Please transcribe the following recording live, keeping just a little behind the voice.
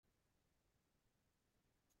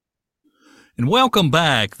And welcome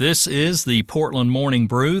back. This is the Portland Morning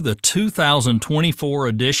Brew, the 2024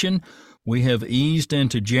 edition. We have eased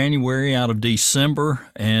into January out of December,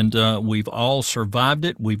 and we've all survived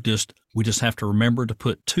it. We just have to remember to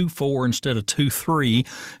put 2-4 instead of 2-3,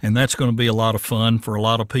 and that's going to be a lot of fun for a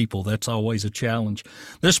lot of people. That's always a challenge.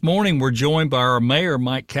 This morning, we're joined by our mayor,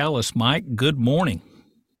 Mike Callis. Mike, good morning.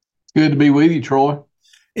 Good to be with you, Troy.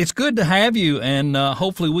 It's good to have you, and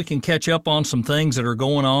hopefully we can catch up on some things that are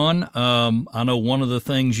going on. I know one of the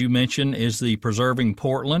things you mentioned is the Preserving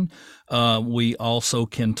Portland. We also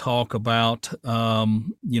can talk about,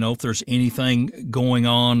 if there's anything going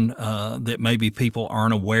on that maybe people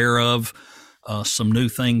aren't aware of, some new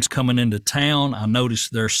things coming into town. I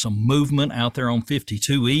noticed there's some movement out there on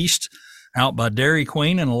 52 East out by Dairy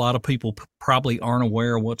Queen, and a lot of people probably aren't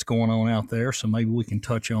aware of what's going on out there, so maybe we can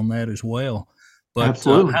touch on that as well. But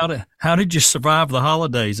Absolutely. how did you survive the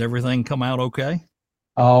holidays? Everything come out okay?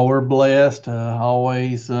 Oh, we're blessed.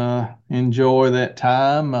 Always enjoy that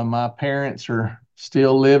time. My parents are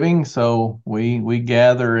still living, so we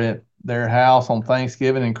gather at their house on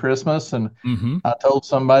Thanksgiving and Christmas. And Mm-hmm. I told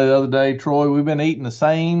somebody the other day, Troy, we've been eating the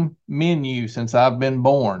same menu since I've been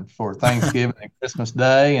born for Thanksgiving and Christmas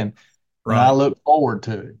Day, and I Right. look forward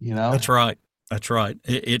to it. That's right. That's right.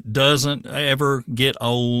 It doesn't ever get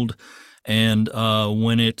old. And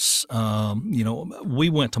when it's, we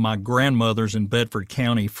went to my grandmother's in Bedford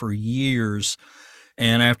County for years.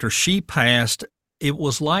 And after she passed, it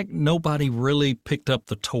was like nobody really picked up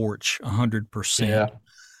the torch 100%. Yeah,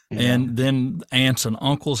 yeah. And then aunts and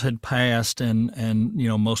uncles had passed, and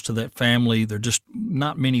most of that family, there just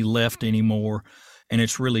not many left anymore, and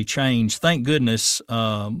it's really changed. Thank goodness.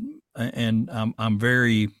 And I'm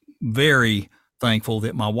very, very thankful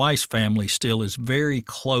that my wife's family still is very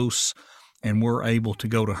close, and we're able to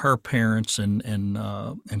go to her parents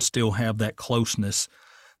and still have that closeness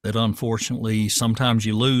that unfortunately sometimes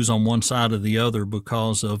you lose on one side or the other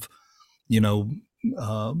because of you know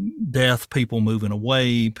death, people moving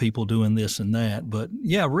away, people doing this and that. But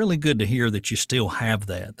yeah, really good to hear that you still have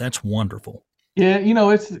that. That's wonderful. Yeah,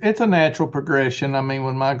 it's a natural progression. I mean,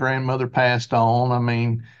 when my grandmother passed on, I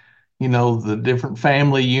mean, the different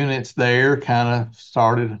family units there kind of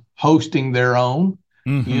started hosting their own,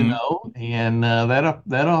 Mm-hmm. and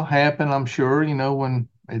that'll happen, I'm sure, when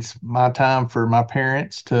it's my time for my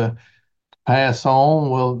parents to pass on.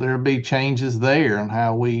 Well, there'll be changes there and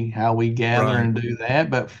how we gather Right. and do that.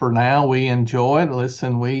 But for now, we enjoy it.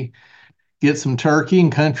 Listen, we get some turkey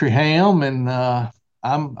and country ham, and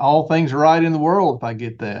I'm all things right in the world if I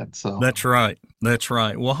get that. So. That's right. That's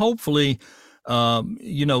right. Well, hopefully,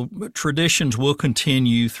 traditions will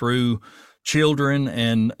continue through children,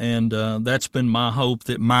 and that's been my hope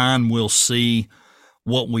that mine will see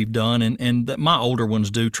what we've done, and that my older ones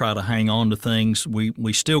do try to hang on to things.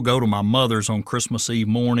 We still go to my mother's on Christmas Eve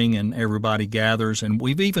morning, and everybody gathers, and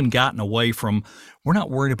we've even gotten away from. We're not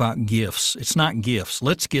worried about gifts. It's not gifts.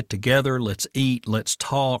 Let's get together. Let's eat. Let's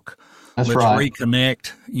talk. That's Let's right.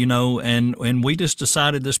 reconnect. And we just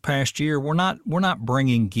decided this past year we're not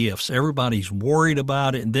bringing gifts. Everybody's worried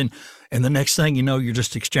about it, and the next thing you know, you're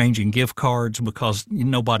just exchanging gift cards because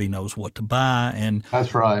nobody knows what to buy,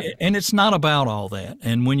 That's right. and it's not about all that.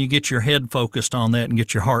 And when you get your head focused on that and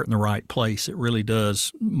get your heart in the right place, it really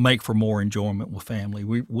does make for more enjoyment with family.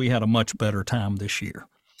 We had a much better time this year.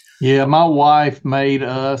 Yeah, my wife made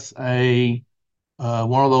us a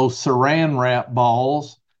one of those saran wrap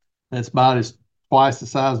balls that's about as twice the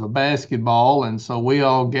size of a basketball, and so we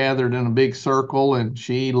all gathered in a big circle, and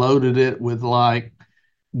she loaded it with like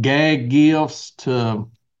gag gifts to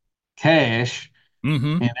cash,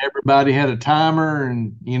 Mm-hmm. and everybody had a timer,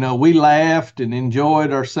 and we laughed and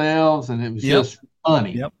enjoyed ourselves, and it was Yep. just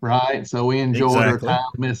funny, Yep. right? So we enjoyed our Exactly. time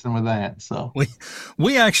messing with that. So We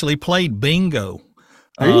we actually played bingo.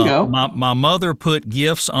 there you go. My mother put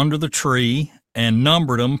gifts under the tree and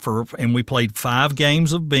numbered them and we played 5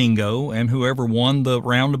 games of bingo, and whoever won the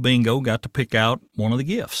round of bingo got to pick out one of the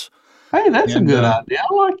gifts. Hey, that's a And good idea.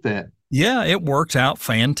 I like that. yeah, it worked out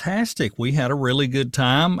fantastic. We had a really good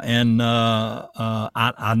time, and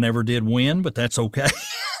I never did win, but that's okay.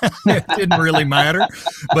 It didn't really matter.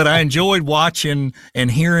 But I enjoyed watching and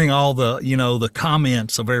hearing all the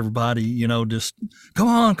comments of everybody. Just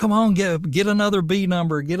come on, get another B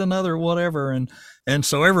number, get another whatever, and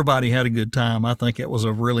so everybody had a good time. I think it was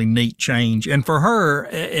a really neat change, and for her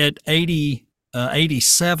at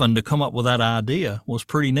 87 to come up with that idea was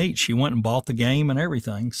pretty neat. She went and bought the game and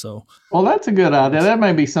everything. So Well, that's a good idea. That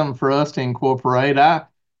may be something for us to incorporate.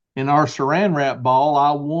 In our saran wrap ball,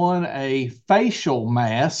 I won a facial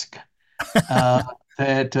mask. Uh,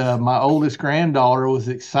 that my oldest granddaughter was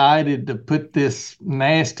excited to put this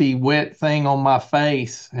nasty wet thing on my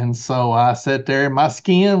face. And so I sat there and my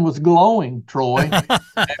skin was glowing, Troy,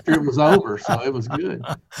 after it was over. So it was good.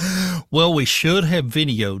 Well, we should have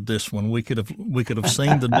videoed this one. We could have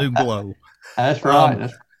seen the new glow. That's right. Um,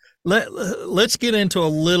 let's get into a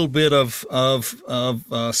little bit of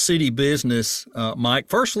city business, Mike.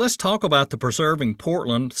 First, let's talk about the Preserving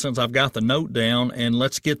Portland, since I've got the note down, and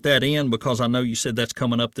let's get that in because I know you said that's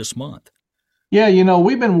coming up this month. Yeah,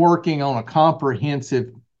 we've been working on a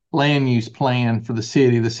comprehensive land use plan for the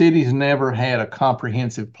city. The city's never had a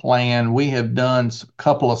comprehensive plan. We have done a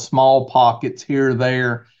couple of small pockets here or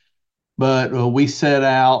there, but we set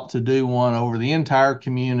out to do one over the entire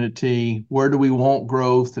community. Where do we want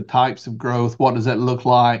growth? The types of growth? What does that look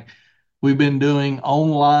like? We've been doing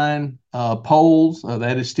online polls.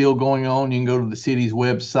 That is still going on. You can go to the city's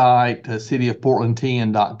website,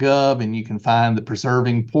 cityofportlandtn.gov, and you can find the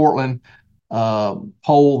Preserving Portland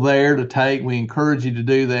poll there to take. We encourage you to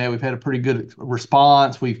do that. We've had a pretty good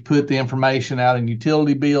response. We've put the information out in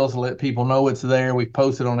utility bills to let people know it's there. We've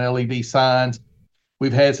posted on LED signs.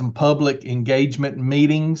 We've had some public engagement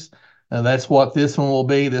meetings. That's what this one will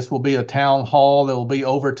be. This will be a town hall that will be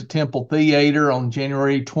over at the Temple Theater on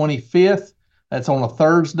January 25th. That's on a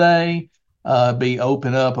Thursday. Be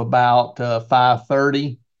open up about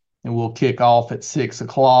 5:30, and we'll kick off at 6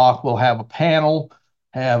 o'clock. We'll have a panel,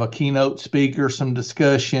 have a keynote speaker, some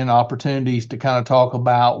discussion opportunities to kind of talk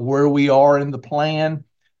about where we are in the plan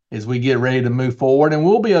as we get ready to move forward. And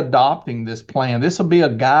we'll be adopting this plan. This will be a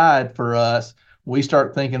guide for us. We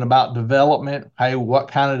start thinking about development. Hey, what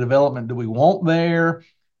kind of development do we want there?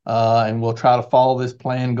 And we'll try to follow this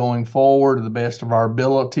plan going forward to the best of our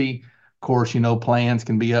ability. Of course, plans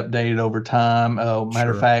can be updated over time. Matter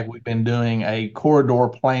of Sure. fact, we've been doing a corridor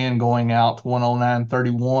plan going out to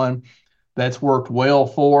 10931. That's worked well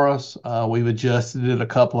for us. We've adjusted it a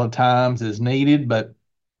couple of times as needed, but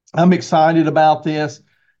I'm excited about this.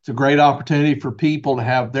 It's a great opportunity for people to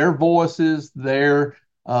have their voices, their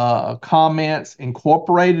comments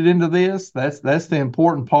incorporated into this. That's the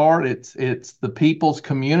important part. It's the people's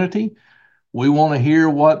community. We want to hear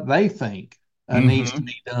what they think needs to Hmm.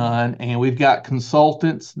 be done, and we've got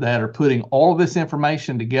consultants that are putting all of this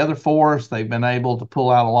information together for us. They've been able to pull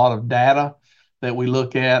out a lot of data that we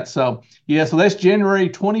look at. So yeah, so that's January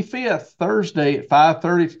 25th, Thursday at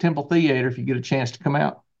 5:30 at the Temple Theater. If you get a chance to come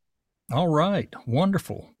out. All right.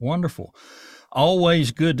 Wonderful. Wonderful.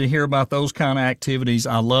 Always good to hear about those kind of activities.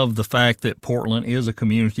 I love the fact that Portland is a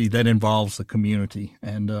community that involves the community,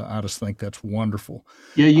 and I just think that's wonderful.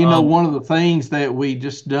 Yeah, Um, one of the things that we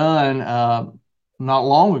just done not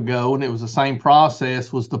long ago, and it was the same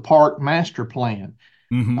process, was the park master plan.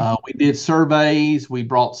 mhm. We did surveys, we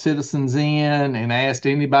brought citizens in and asked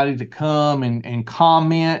anybody to come and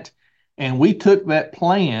comment. And we took that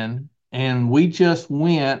plan and we just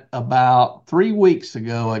went about 3 weeks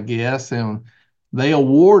ago, I guess, and they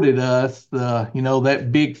awarded us that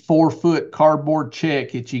big 4 foot cardboard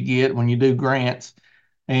check that you get when you do grants.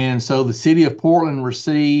 And so the city of Portland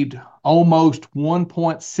received almost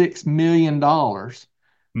 $1.6 million in a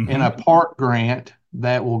Mhm. park grant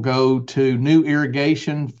that will go to new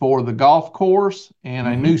irrigation for the golf course and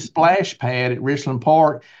a Mhm. new splash pad at Richland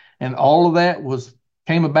Park. And all of that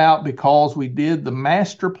came about because we did the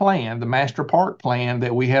master plan, the master park plan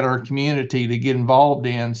that we had our community to get involved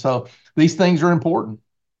in. So these things are important.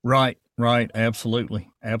 Right, right, absolutely,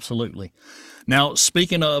 absolutely. Now,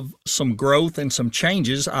 speaking of some growth and some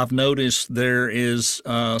changes, I've noticed there is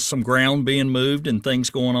some ground being moved and things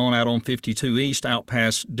going on out on 52 East out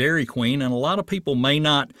past Dairy Queen, and a lot of people may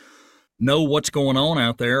not know what's going on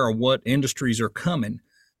out there or what industries are coming.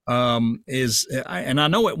 And I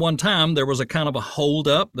know at one time there was a kind of a hold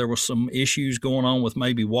up. There was some issues going on with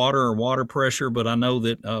maybe water or water pressure, but I know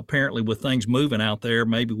that apparently with things moving out there,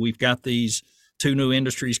 maybe we've got these two new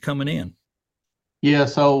industries coming in. Yeah,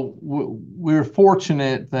 so we're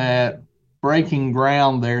fortunate that breaking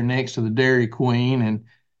ground there next to the Dairy Queen,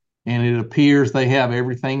 and it appears they have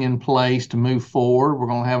everything in place to move forward. We're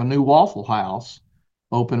going to have a new Waffle House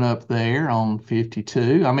open up there on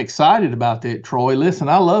 52. I'm excited about that, Troy. Listen,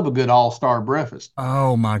 I love a good all-star breakfast.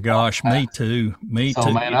 Oh my gosh, me too. Me So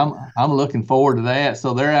too. man, I'm looking forward to that.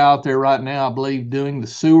 So they're out there right now, I believe, doing the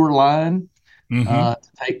sewer line Mm-hmm. to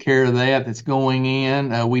take care of that that's going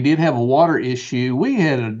in. We did have a water issue. We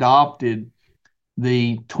had adopted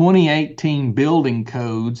the 2018 building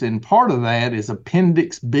codes, and part of that is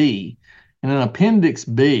Appendix B. And in Appendix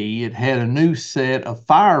B, it had a new set of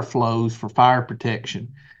fire flows for fire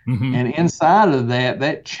protection. Mm-hmm. And inside of that,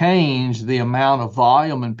 that changed the amount of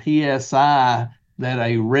volume and PSI that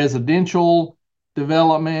a residential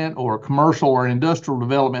development or commercial or industrial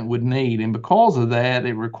development would need. And because of that,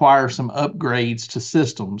 it requires some upgrades to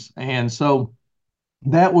systems. And so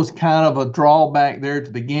that was kind of a drawback there at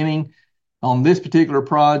the beginning. On this particular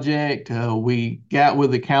project, we got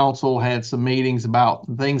with the council, had some meetings about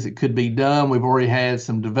things that could be done. We've already had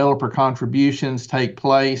some developer contributions take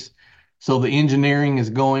place. So the engineering is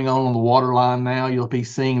going on the water line now. You'll be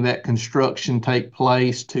seeing that construction take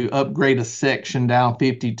place to upgrade a section down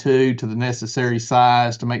 52 to the necessary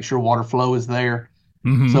size to make sure water flow is there.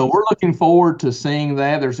 Mm-hmm. So we're looking forward to seeing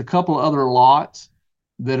that. There's a couple of other lots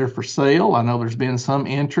that are for sale. I know there's been some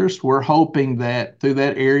interest. We're hoping that through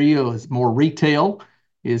that area is more retail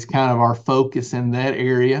is kind of our focus in that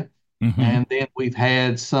area. Mm-hmm. And then we've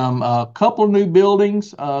had some couple of new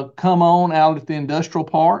buildings come on out at the industrial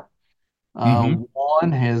park. Mm-hmm.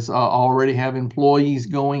 One has already have employees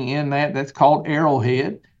going in that. That's called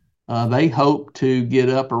Arrowhead. They hope to get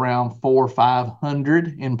up around 400 or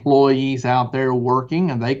 500 employees out there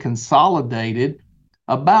working, and they consolidated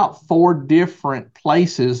about 4 different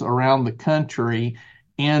places around the country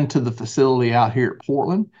into the facility out here at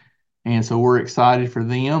Portland. And so we're excited for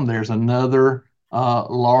them. There's another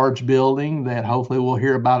large building that hopefully we'll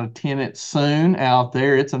hear about a tenant soon out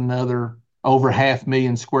there. It's another over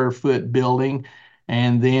 500,000 square foot building.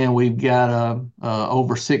 And then we've got a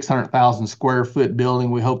over 600,000 square foot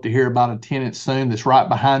building. We hope to hear about a tenant soon that's right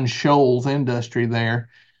behind Shoals Industry there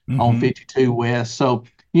on Mm-hmm. 52 West. So,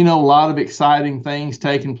 you know, a lot of exciting things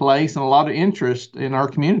taking place and a lot of interest in our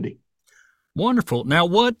community. Wonderful. Now,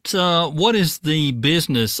 what is the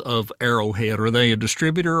business of Arrowhead? Are they a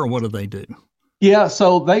distributor, or what do they do? Yeah,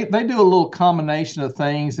 so they do a little combination of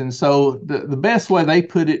things. And so the best way they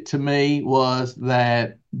put it to me was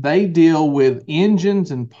that they deal with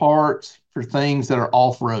engines and parts for things that are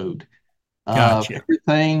off-road. Gotcha.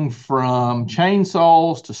 Everything from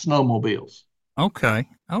chainsaws to snowmobiles. Okay.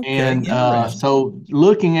 Okay. And Interesting. so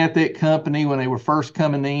looking at that company when they were first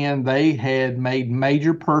coming in, they had made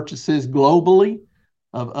major purchases globally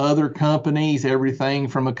of other companies, everything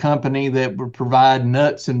from a company that would provide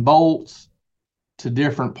nuts and bolts to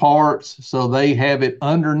different parts. So they have it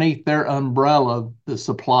underneath their umbrella, the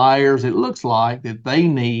suppliers, it looks like, that they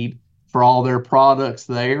need for all their products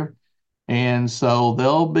there. And so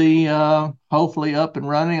they'll be hopefully up and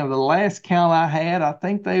running. And the last count I had, I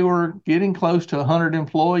think they were getting close to 100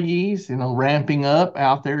 employees, you know, ramping up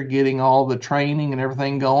out there, getting all the training and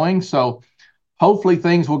everything going. So hopefully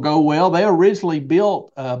things will go well. They originally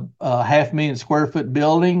built a 500,000 square foot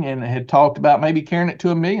building and had talked about maybe carrying it to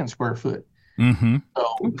 1 million square foot. Mm-hmm.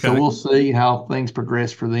 So Okay. we'll see how things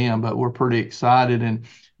progress for them, but we're pretty excited. And,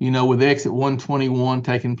 you know, with exit 121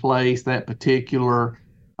 taking place, that particular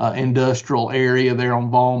industrial area there on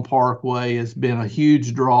Vaughn Parkway has been a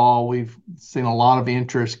huge draw. We've seen a lot of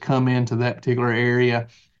interest come into that particular area.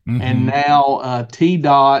 And Mm-hmm. now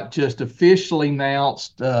TDOT just officially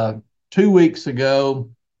announced 2 weeks ago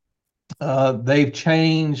they've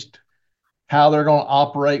changed how they're going to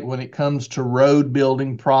operate when it comes to road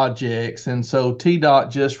building projects. And so TDOT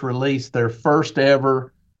just released their first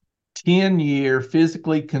ever 10-year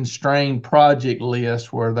physically constrained project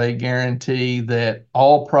list where they guarantee that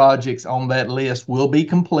all projects on that list will be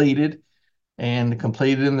completed and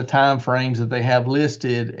completed in the time frames that they have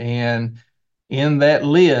listed. And in that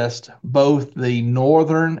list, both the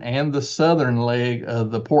northern and the southern leg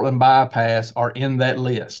of the Portland bypass are in that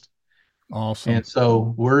list. Awesome. And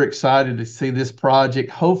so we're excited to see this project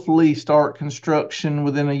hopefully start construction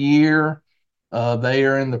within a year. They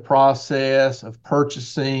are in the process of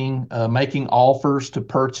purchasing, making offers to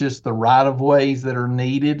purchase the right of ways that are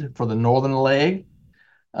needed for the northern leg,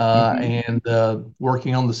 Mm-hmm. and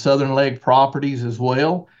working on the southern leg properties as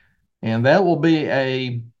well. And that will be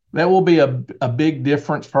a big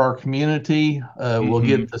difference for our community. We'll Mm-hmm.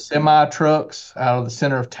 get the semi trucks out of the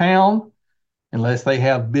center of town unless they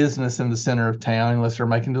have business in the center of town, unless they're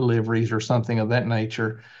making deliveries or something of that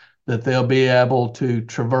nature, that they'll be able to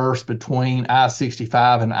traverse between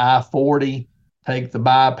I-65 and I-40, take the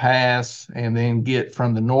bypass, and then get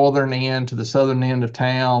from the northern end to the southern end of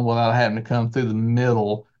town without having to come through the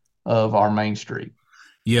middle of our main street.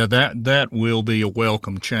 Yeah, that will be a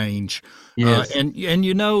welcome change, Yes. and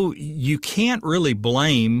you know you can't really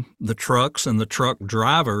blame the trucks and the truck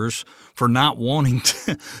drivers for not wanting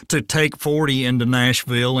to take 40 into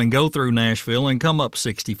Nashville and go through Nashville and come up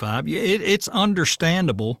 65. It's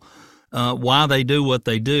understandable why they do what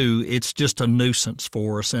they do. It's just a nuisance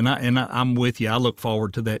for us, and I'm with you. I look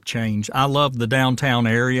forward to that change. I love the downtown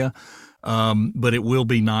area. But it will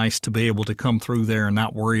be nice to be able to come through there and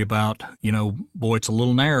not worry about, boy, it's a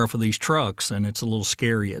little narrow for these trucks and it's a little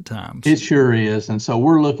scary at times. It sure is. And so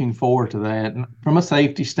we're looking forward to that. And from a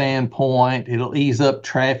safety standpoint, it'll ease up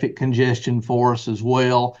traffic congestion for us as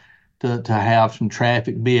well to have some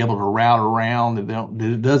traffic be able to route around.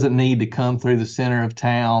 It doesn't need to come through the center of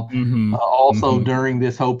town. Mm-hmm. Also, Mm-hmm. during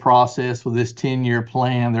this whole process with this 10-year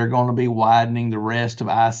plan, they're going to be widening the rest of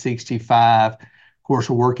I-65. Of course,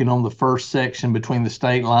 we're working on the first section between the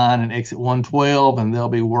state line and exit 112, and they'll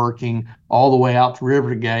be working all the way out to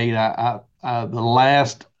Rivergate. The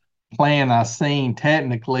last plan I seen,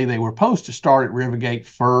 technically, they were supposed to start at Rivergate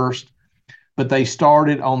first, but they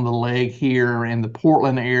started on the leg here in the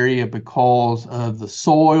Portland area because of the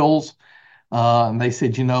soils. And they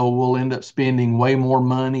said, we'll end up spending way more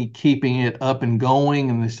money keeping it up and going,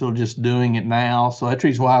 and they're still just doing it now. So that's the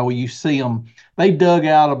reason why when you see them, they dug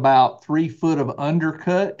out about 3 foot of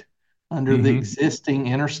undercut under the Mm-hmm. existing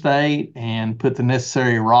interstate and put the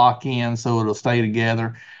necessary rock in so it'll stay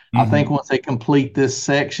together. I think Mm-hmm. once they complete this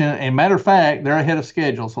section, and matter of fact, they're ahead of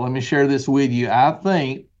schedule. So let me share this with you. I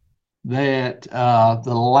think that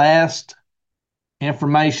the last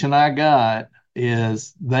information I got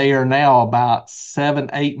is they are now about 7,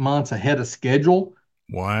 8 months ahead of schedule,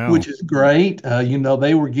 Wow. which is great.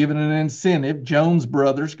 They were given an incentive. Jones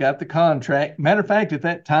Brothers got the contract. Matter of fact, at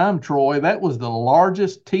that time, Troy, that was the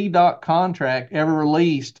largest TDOT contract ever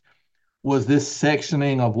released. Was this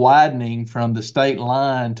sectioning of widening from the state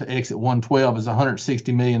line to exit 112 is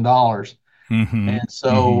 $160 million. Mm-hmm. And Mm-hmm.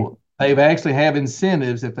 so they've actually have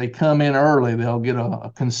incentives. If they come in early, they'll get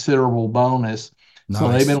a considerable bonus. So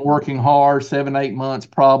they've Nice. been working hard, 7, 8 months,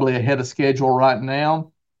 probably ahead of schedule right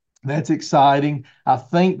now. That's exciting. I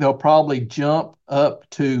think they'll probably jump up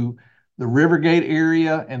to the Rivergate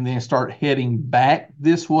area and then start heading back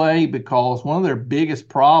this way because one of their biggest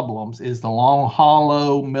problems is the Long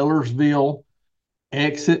Hollow, Millersville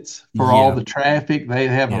exits for all Yeah. the traffic. They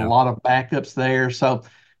have a Yeah. lot of backups there. So,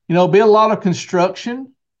 be a lot of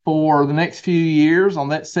construction for the next few years on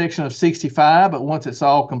that section of 65, but once it's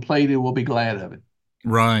all completed, we'll be glad of it.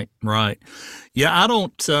 Right, right. Yeah, I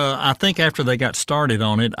don't. I think after they got started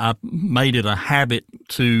on it, I made it a habit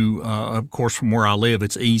to. Of course, from where I live,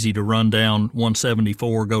 it's easy to run down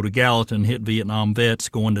 174, go to Gallatin, hit Vietnam Vets,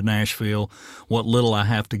 going to Nashville. What little I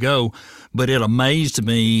have to go, but it amazed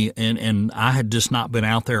me, and I had just not been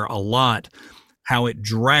out there a lot. How it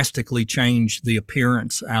drastically changed the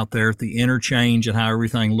appearance out there at the interchange and how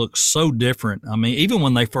everything looks so different. I mean, even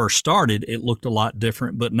when they first started, it looked a lot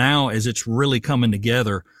different, but now as it's really coming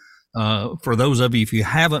together, for those of you, if you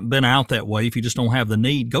haven't been out that way, if you just don't have the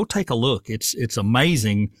need, go take a look. It's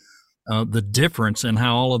amazing, the difference in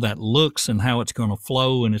how all of that looks and how it's going to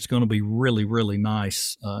flow, and it's going to be really, really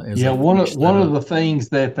nice as Yeah, they one of finish that one of up. the things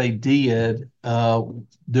that they did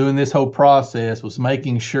doing this whole process was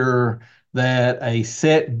making sure that a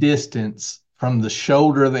set distance from the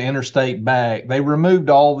shoulder of the interstate back, they removed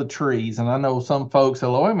all the trees. And I know some folks say,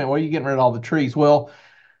 "Oh, wait a minute, why are you getting rid of all the trees?" Well,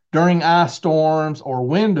 during ice storms or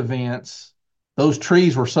wind events, those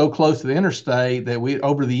trees were so close to the interstate that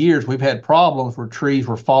over the years, we've had problems where trees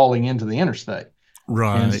were falling into the interstate. And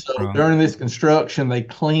Right, so right. during this construction, they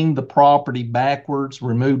cleaned the property backwards,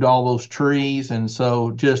 removed all those trees. And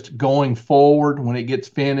so just going forward, when it gets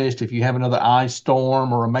finished, if you have another ice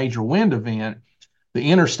storm or a major wind event, the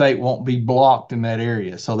interstate won't be blocked in that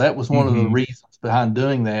area. So that was one of the Mm-hmm. reasons behind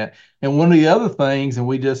doing that. And one of the other things, and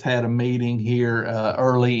we just had a meeting here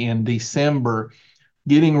early in December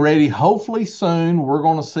getting ready. Hopefully soon, we're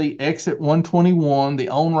going to see exit 121, the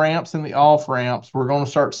on ramps and the off ramps. We're going to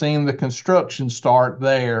start seeing the construction start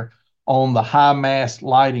there on the high mast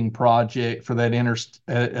lighting project for that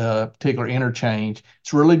particular interchange.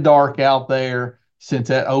 It's really dark out there since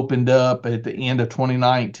that opened up at the end of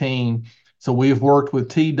 2019. So we've worked with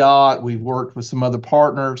TDOT, we've worked with some other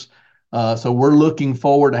partners. So we're looking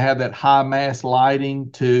forward to have that high mast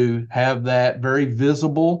lighting to have that very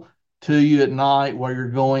visible to you at night while you're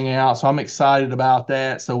going out. So I'm excited about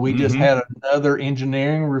that. So we just Mm-hmm. had another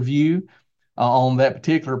engineering review on that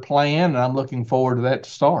particular plan, and I'm looking forward to that to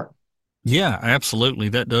start. Yeah, absolutely.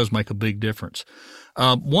 That does make a big difference.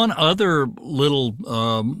 One other little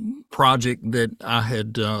project that I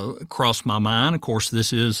had crossed my mind, of course,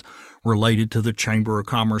 this is related to the Chamber of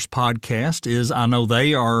Commerce podcast, is I know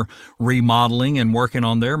they are remodeling and working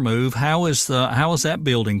on their move. How is that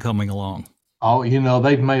building coming along? Oh,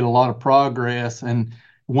 they've made a lot of progress. And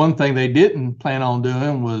one thing they didn't plan on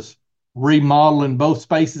doing was remodeling both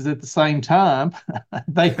spaces at the same time.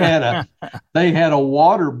 they had a they had a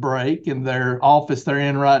water break in their office they're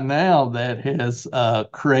in right now that has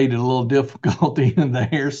created a little difficulty in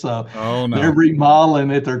there. So Oh they're no.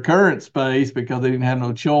 remodeling at their current space because they didn't have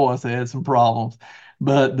no choice. They had some problems.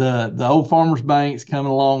 But the old Farmers Bank's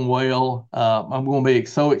coming along well. I'm going to be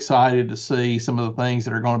so excited to see some of the things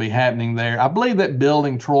that are going to be happening there. I believe that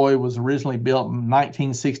building, Troy, was originally built in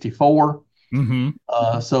 1964.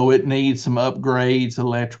 Mm-hmm. So it needs some upgrades,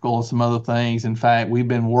 electrical, and some other things. In fact, we've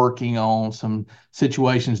been working on some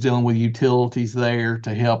situations dealing with utilities there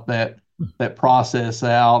to help that process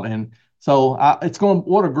out. And so it's going.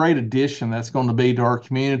 What a great addition that's going to be to our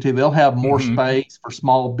community. They'll have more Mm-hmm. space for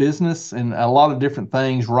small business and a lot of different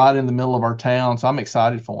things right in the middle of our town. So I'm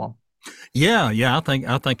excited for them. Yeah, yeah, I think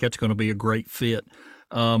that's going to be a great fit.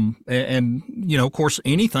 And you know, of course,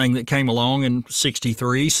 anything that came along in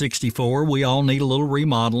 63, 64, we all need a little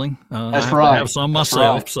remodeling. I That's have to have right. some That's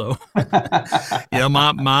myself. right. So, yeah,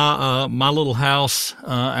 my little house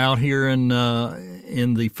out here in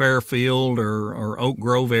the Fairfield or Oak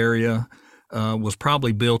Grove area was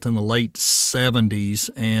probably built in the late 70s,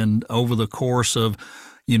 and over the course of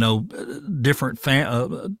you know, different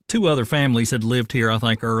two other families had lived here, I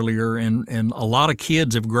think, earlier, and a lot of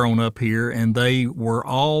kids have grown up here, and they were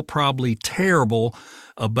all probably terrible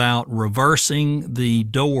about reversing the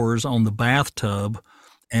doors on the bathtub,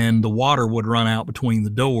 and the water would run out between the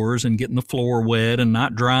doors and getting the floor wet and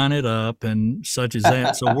not drying it up and such as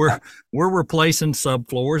that. So we're replacing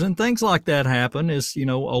subfloors and things like that happen. Is you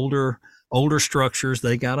know older structures,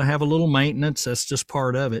 they got to have a little maintenance. That's just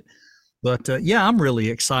part of it. But yeah, I'm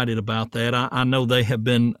really excited about that. I know they have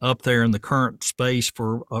been up there in the current space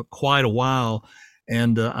for quite a while.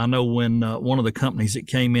 And I know when one of the companies that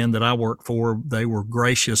came in that I work for, they were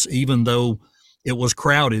gracious, even though it was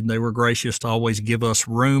crowded, they were gracious to always give us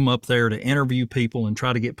room up there to interview people and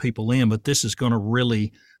try to get people in. But this is going to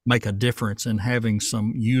really make a difference in having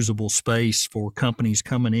some usable space for companies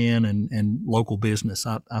coming in and local business.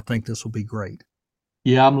 I think this will be great.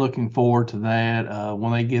 Yeah, I'm looking forward to that.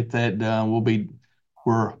 When they get that done,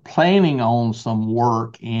 we're planning on some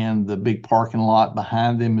work in the big parking lot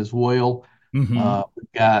behind them as well. Mm-hmm.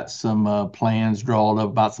 We've got some plans drawn up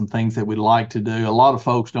about some things that we'd like to do. A lot of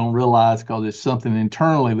folks don't realize because it's something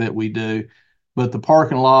internally that we do, but the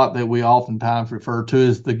parking lot that we oftentimes refer to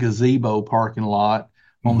as the gazebo parking lot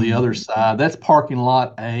on the Mm-hmm. other side, that's parking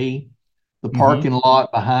lot A. The Mm-hmm. parking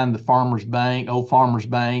lot behind the Farmers Bank, Old Farmers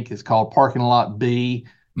Bank, is called parking lot B.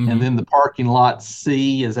 And Mm-hmm. then the parking lot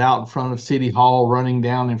C is out in front of City Hall, running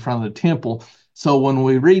down in front of the temple. So when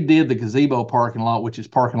we redid the gazebo parking lot, which is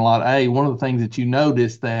parking lot A, one of the things that you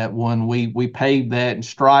noticed that when we paved that and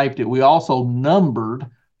striped it, we also numbered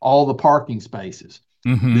all the parking spaces.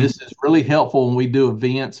 Mm-hmm. This is really helpful when we do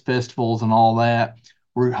events, festivals, and all that.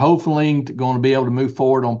 We're hopefully going to be able to move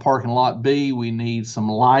forward on parking lot B. We need some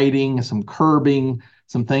lighting, some curbing,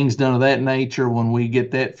 some things done of that nature. When we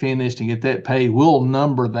get that finished and get that paid, we'll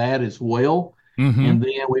number that as well. Mm-hmm. And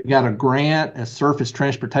then we've got a grant, a surface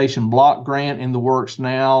transportation block grant in the works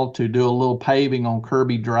now to do a little paving on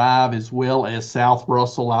Kirby Drive as well as South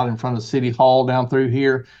Russell out in front of City Hall down through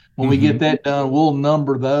here. When we Mm-hmm. get that done, we'll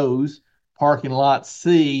number those parking lot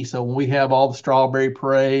C. So when we have all the strawberry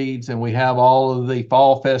parades and we have all of the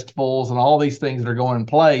fall festivals and all these things that are going in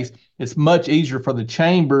place, it's much easier for the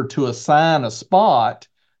chamber to assign a spot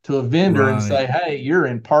to a vendor and Right. say, hey, you're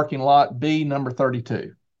in parking lot B number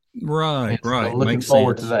 32. Right. And so Right. looking Makes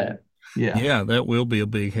forward to sense. that. Yeah. Yeah, that will be a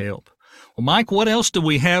big help. Well, Mike, what else do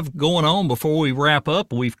we have going on before we wrap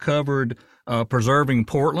up? We've covered preserving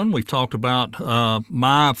Portland. We've talked about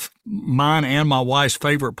mine and my wife's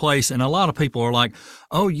favorite place, and a lot of people are like,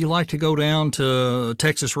 "Oh, you like to go down to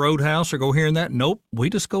Texas Roadhouse or go here and that?" Nope, we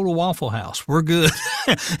just go to Waffle House. We're good,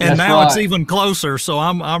 and That's now it's right. even closer. So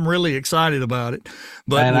I'm really excited about it.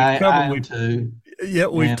 But And we've I covered am we too. yeah,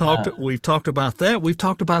 And we've talked about that. We've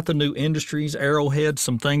talked about the new industries, Arrowhead,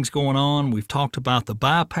 some things going on. We've talked about the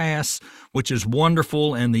bypass, which is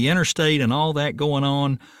wonderful, and the interstate and all that going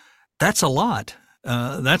on. That's a lot.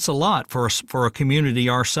 That's a lot for a community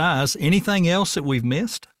our size. Anything else that we've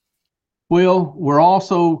missed? well, we're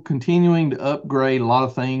also continuing to upgrade a lot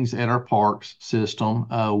of things at our parks system.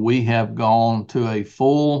 We have gone to a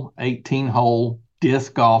full 18-hole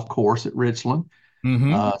disc golf course at Richland.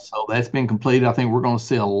 Mm-hmm. So that's been completed. I think we're going to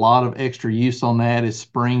see a lot of extra use on that as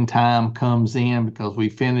springtime comes in because we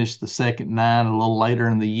finished the second nine a little later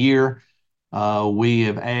in the year. We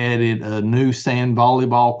have added a new sand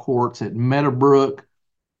volleyball courts at Meadowbrook.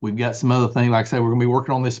 We've got some other things. Like I said, we're going to be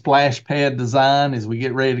working on this splash pad design as we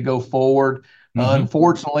get ready to go forward. Hmm.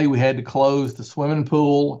 Unfortunately, we had to close the swimming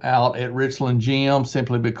pool out at Richland Gym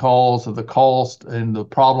simply because of the cost and the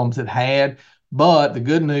problems it had. But the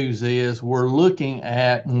good news is we're looking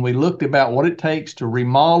at, when we looked about what it takes to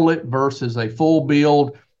remodel it versus a full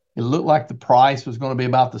build, it looked like the price was going to be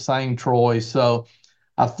about the same, Troy. So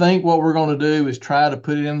I think what we're going to do is try to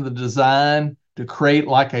put it in the design to create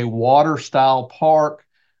like a water style park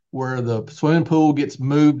where the swimming pool gets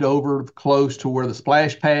moved over close to where the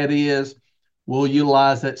splash pad is. We'll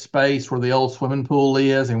utilize that space where the old swimming pool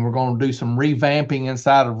is, and we're going to do some revamping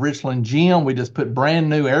inside of Richland Gym. We just put brand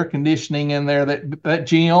new air conditioning in there. That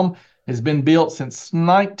gym has been built since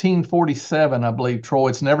 1947, I believe, Troy.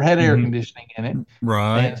 It's never had air Hmm. conditioning in it.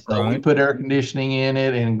 Right, And so we right. put air conditioning in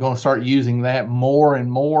it and going to start using that more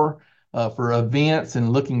and more for events,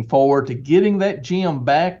 and looking forward to getting that gym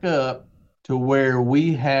back up to where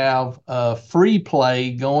we have free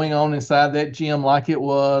play going on inside that gym like it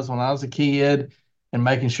was when I was a kid, and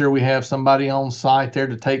making sure we have somebody on site there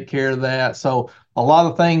to take care of that. So a lot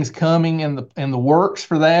of things coming in the works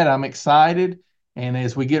for that. I'm excited. And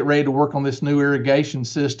as we get ready to work on this new irrigation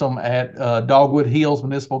system at Dogwood Hills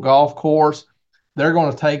Municipal Golf Course, they're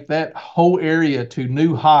going to take that whole area to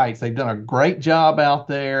new heights. They've done a great job out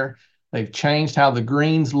there. They've changed how the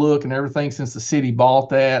greens look and everything since the city bought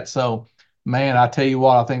that. So, man, I tell you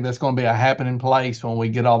what, I think that's going to be a happening place when we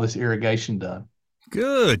get all this irrigation done.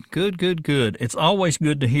 Good, good, good, good. It's always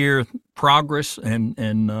good to hear progress and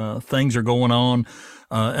things are going on.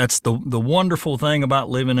 That's the wonderful thing about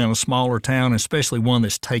living in a smaller town, especially one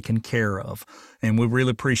that's taken care of. And we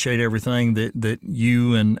really appreciate everything that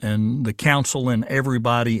you and the council and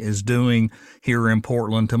everybody is doing here in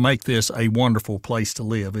Portland to make this a wonderful place to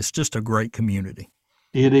live. It's just a great community.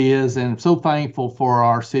 It is, and I'm so thankful for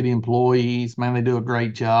our city employees. Man, they do a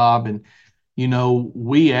great job. And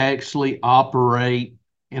we actually operate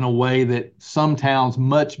in a way that some towns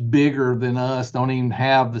much bigger than us don't even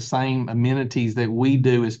have the same amenities that we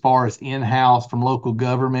do as far as in-house from local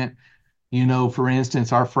government. For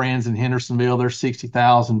instance, our friends in Hendersonville, there's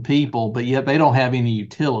 60,000 people, but yet they don't have any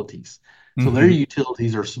utilities. So their Hmm.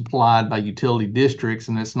 utilities are supplied by utility districts,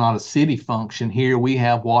 and it's not a city function. Here we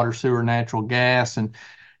have water, sewer, natural gas,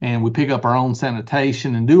 and we pick up our own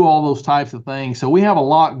sanitation and do all those types of things. So we have a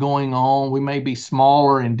lot going on. We may be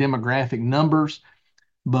smaller in demographic numbers,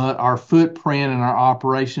 but our footprint and our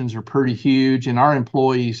operations are pretty huge. And our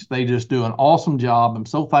employees, they just do an awesome job. I'm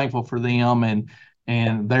so thankful for them,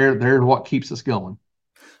 and they're what keeps us going.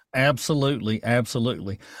 Absolutely,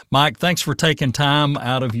 absolutely. Mike, thanks for taking time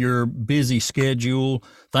out of your busy schedule.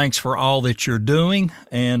 Thanks for all that you're doing,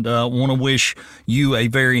 and want to wish you a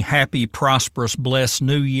very happy, prosperous, blessed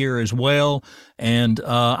new year as well. And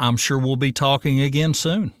I'm sure we'll be talking again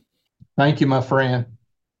soon. Thank you, my friend.